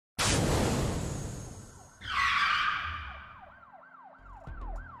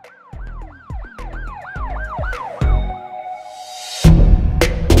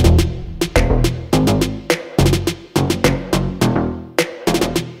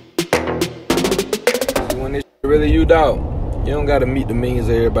Really, you dog. You don't gotta meet the means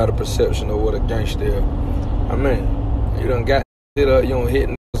of everybody's perception of what a gangster is. I mean, you done got hit up, you don't hit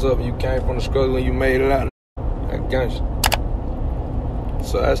niggas up, you came from the struggle and you made it out. That gangster.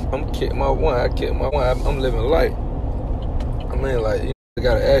 So I'm kicking my one. I'm living life. I mean, like, you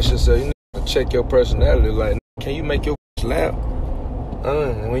gotta ask yourself, you need to check your personality. Like, can you make your laugh?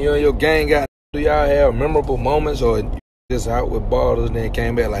 When you and your gang do y'all have memorable moments, or just out with ballers and then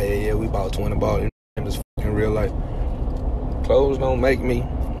came back like, yeah, we bought 20 balls in this fucking real life? Clothes don't make me.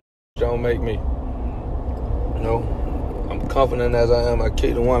 Don't make me. You know, I'm confident as I am. I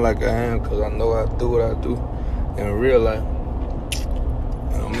keep the one like I am because I know I do what I do in real life.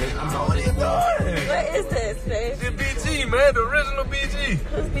 What is this, babe? This BG, man, the original BG.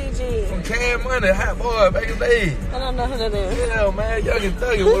 Who's BG? From Can Money, Hot Boy, back in the day. I don't know who that is. Yeah, man, Young and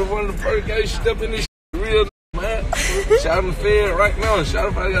Thuggy was one of the first guys step in this real, man. Shout him fed right now.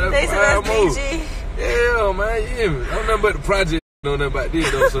 Shout him if I got They said that's BG. Yeah, man, yeah. I don't know nothing about the project, know nothing about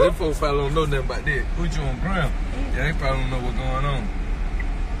this, though. So them folks probably don't know nothing about this. Put you on ground. Yeah, they probably don't know what's going on.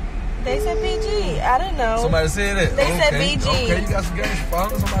 They said BG. I didn't know. Somebody said that? They said BG. Okay, you got some gangster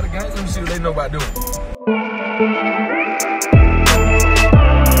following somebody gangster. Let me see what they know about doing.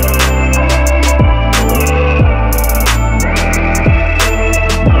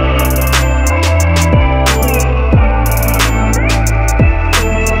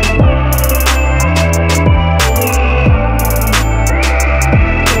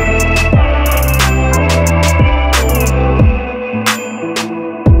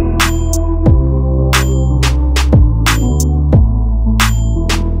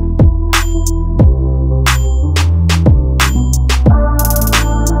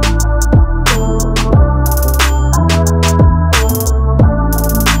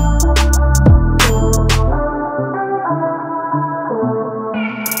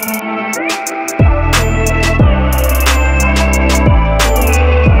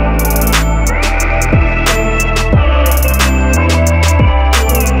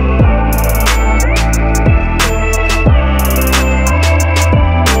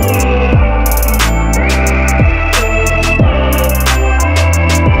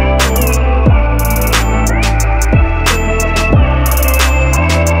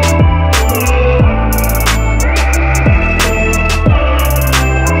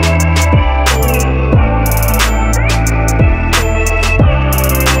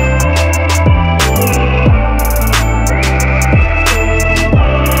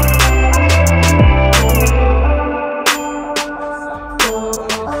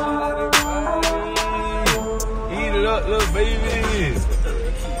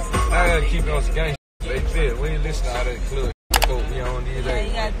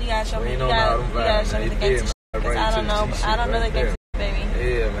 I don't know the gangster, baby.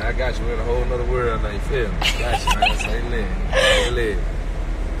 Yeah, man, I got you in a whole nother world now, you feel me? Got you, man. Say leg.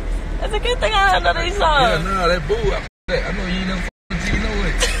 It's a good thing I don't know these songs. Yeah, no, that boo, I know you ain't never f***ing you know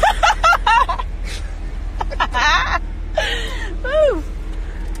it. Woo.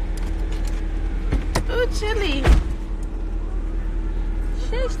 Ooh, chili.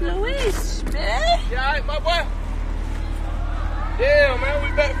 Sheesh Louise, man. You alright, my boy? Yeah, man, we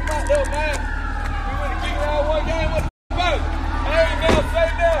back from out there, man. We went to keep it out one game. What the fuck? Hey, now, say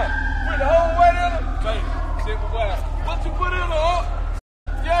now. Put the whole weight in it. Man, simple boy. What you put in it, huh?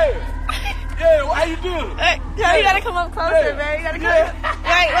 Yeah. Yeah, how you doing? Hey, you gotta come up closer, man. You gotta come up.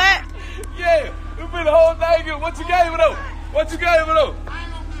 Wait, what? Yeah, we put the whole thing in. What you gave it, though? What you gave it, though?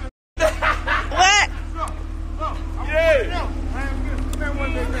 What? Yeah.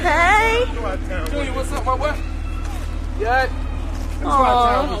 Hey. Junior, what's up, my boy? Yeah.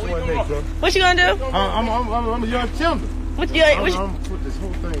 What you gonna do? I'm a young timber. What you? I'm gonna put this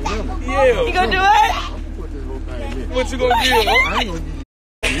whole thing in. Yeah. You gonna do it? I'm gonna put this whole thing in. What you gonna do? I ain't gonna give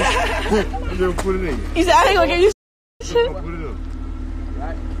you. I'm gonna put it in. You said I ain't gonna give you shit. I'm gonna put it up.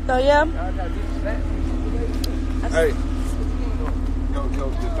 Oh yeah. Hey. Yo,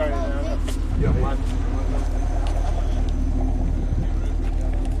 just turn it down. Yo, man.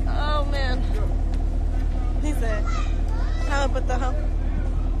 Oh man. He said, "How about the hoe?"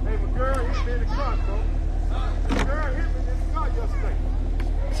 Hey, my girl hit me in the car, bro. The girl hit me in the car yesterday.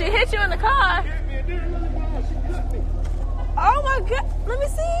 She hit you in the car. She hit me and didn't really know. She cut me. Oh my god. Let me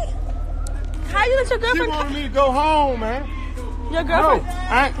see. How you let your She girlfriend? wanted me to go home, man. Your girlfriend?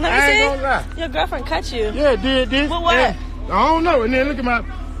 No, I ain't gonna lie. Your girlfriend cut you. Yeah, did this. But what? And I don't know. And then look at my,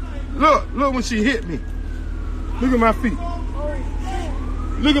 look when she hit me. Look at my feet.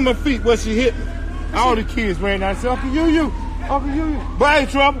 Look at my feet where she hit me. All the kids ran down and said, Uncle you. But I ain't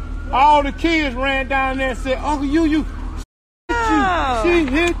trouble. All the kids ran down there and said, Uncle you. Oh. She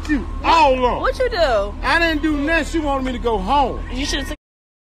hit you all along. What you do? I didn't do nothing. She wanted me to go home. You should have took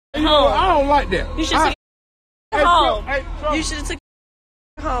You know, home. I don't like that. You should have took home. Hey, You should have took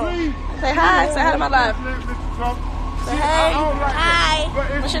home. please. Say hi. Say hi to my life. Say hey.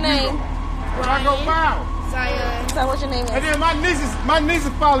 Hi. What's your name? When I go by. So what's your name And is? then my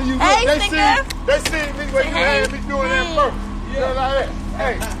nieces follow you. Hey, Look, Stinker. they see me when you Hey. had me doing that first. You know like that.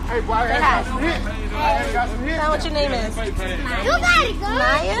 Hey, boy, I got some hits. I got some hits. Say what your name is. You got it, girl.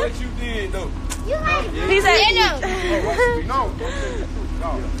 Naya? What you did though? You got it. He said, No.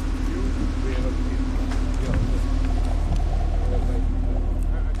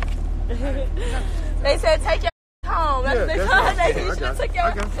 they said take your home. That's what they told us. You should have took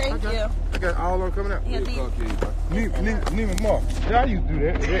your. Thank you. I got all of them coming out. Yeah, Neiman Marcus. Yeah, I used to do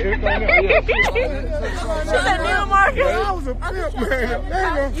that. She said Neiman Marcus. I was a pimp,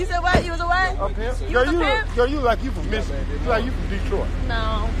 man. You said what? You was a what? A pimp. You was a pimp? Girl, you like you from Michigan. You like you from Detroit.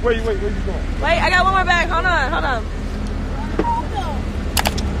 No. Where you going? Wait, I got one more bag. Hold on.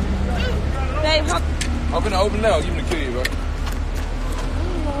 Babe, hold I'm gonna open now. Give me the key, bro.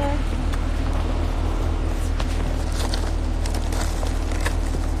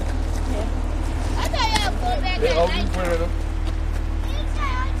 I thought y'all were going back They that open night. for them.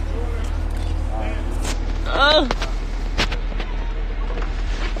 Oh.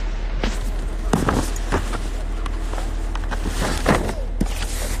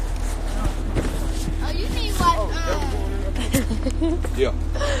 Oh, you need what? Yeah.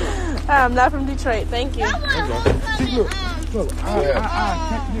 I'm not from Detroit. Thank you. See, look,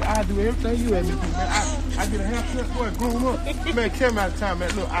 I do everything you had me do, man. I get a haircut, boy, groom up. Man, came out of time,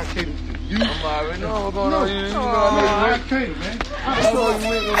 man. Look, I cater to you. I'm already know what's going on. You know I I cater, man. know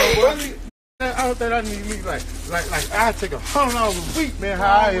you ain't gonna know. I don't think I need me like I take $100 a week, man. How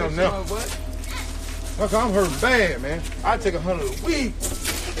I am now. Look, I'm hurting bad, man. I take $100 a week,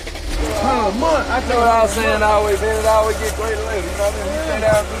 $100 a month. I take That's what I was saying. I always end it. I always get greater later. You know what I mean? You stay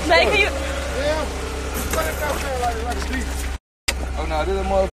down through the Babe, can story. you? Yeah. What if I feel like a thief? Oh no, this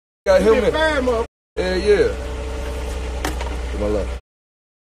motherfucker got hit me. Bad, motherfucker. Yeah. Give my love.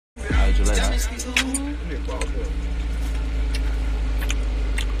 I'll hit you later.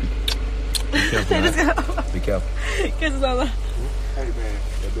 Be careful. Kisses on the. Hey, man.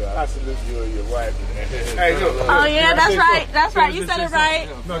 I salute you and your wife. Hey, look. Oh yeah, that's right. That's right. You said it right.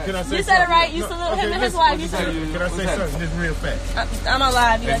 No, can I say You said it something? right. You salute him and his wife. You said it. Can I say something just real fast? I'm not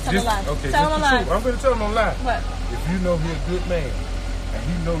lying. You gotta tell him a lie. Okay, Tell him a this the lie. truth. I'm going to tell him a lie. What? If you know he's a good man, and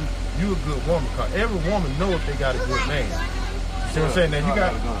he know you a good woman, because every woman know if they got a good man. See what I'm saying? Now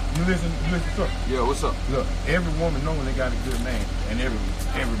you listen to it. Yeah, what's up? Look, every woman know when they got a good man, and every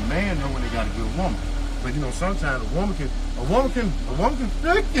man know when they got a good woman. But you know, sometimes a woman can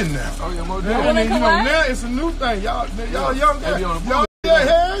flick you now. Oh yeah, more I mean, you know, now it's a new thing. Y'all young guys. Y'all,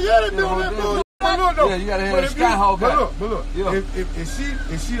 hell yeah, they doing that bullshit. Yeah, you gotta have a Skyhawk back. But look, Yeah. if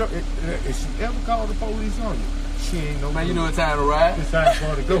she ever called the police on you, she ain't no. Man, you know it's time to ride. It's time for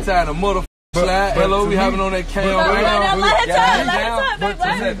her to go. It's time to motherfucker slide. Hello, we hopping on that K on Let her talk. Let her But talk.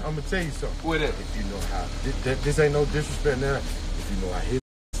 I'm gonna tell you something. With it. If you know how this ain't no disrespect now. If you know how his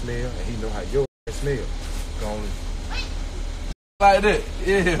smell and he know how your smell, go on. Like that.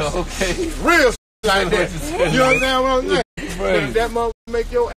 Yeah, okay. Real like that. You understand what I'm saying? If that mother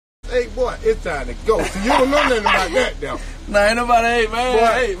make your ass ache, boy, it's time to go. So you don't know nothing about that now. Nah, ain't nobody hate, man. Boy,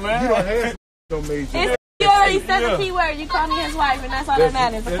 Hey, man. You don't have no major. You already said the P word. You call me his wife, and that's all that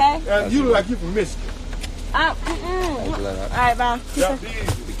matters, okay? You look like you from Michigan. All right, bye. Yeah,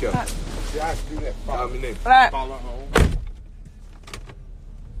 Be careful. yeah, I can do that. Call me nigga. All right. Follow home.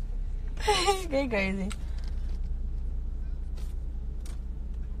 Get crazy.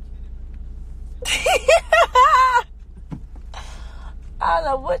 I don't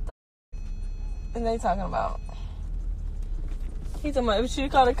know what the they talking about. He's talking about if she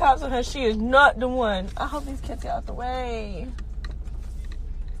called the cops on her, she is not the one. I hope these kids get out the way.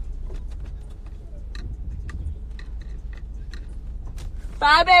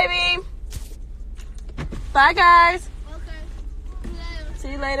 Bye, baby. Bye, guys. Okay.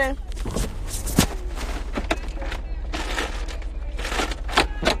 See you later.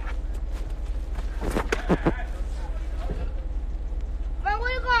 Where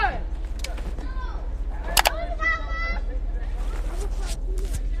you going?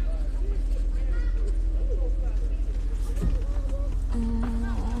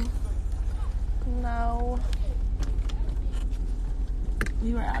 No.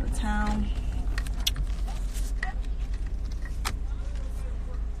 We were out of town.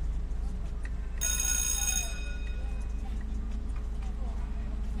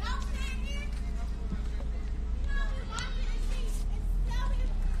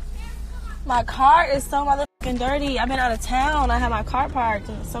 My car is so motherfucking dirty. I've been out of town. I have my car parked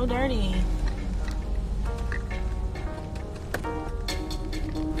and it's so dirty.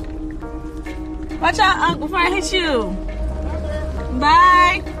 Watch out, Unc, before I hit you.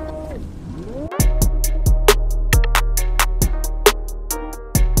 Bye.